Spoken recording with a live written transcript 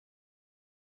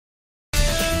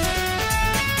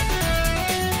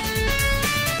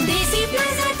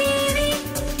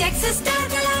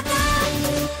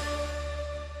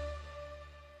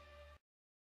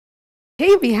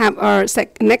Okay, we have our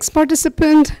next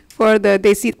participant for the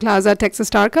Desi Plaza Texas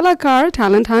Star Kalakaar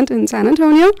Talent Hunt in San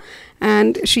Antonio.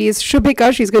 And she is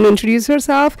Shubhika. She's going to introduce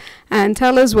herself and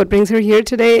tell us what brings her here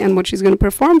today and what she's going to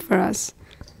perform for us.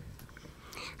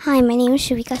 Hi, my name is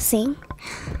Shubhika Singh.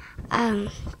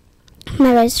 My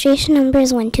registration number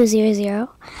is 1200.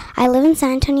 I live in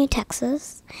San Antonio,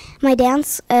 Texas. My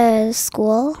dance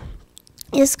school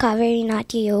is Kaveri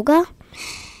Natya Yoga.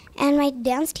 And my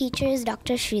dance teacher is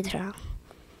Dr. Sridhara.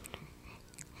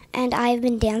 And I've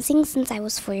been dancing since I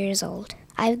was 4 years old.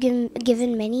 I've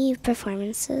given many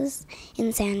performances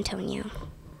in San Antonio.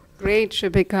 Great,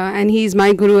 Shubhika. And he's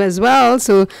my guru as well,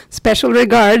 so special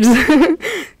regards.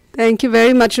 Thank you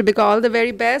very much, Shubhika. All the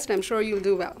very best. I'm sure you'll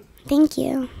do well. Thank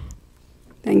you.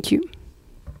 Thank you.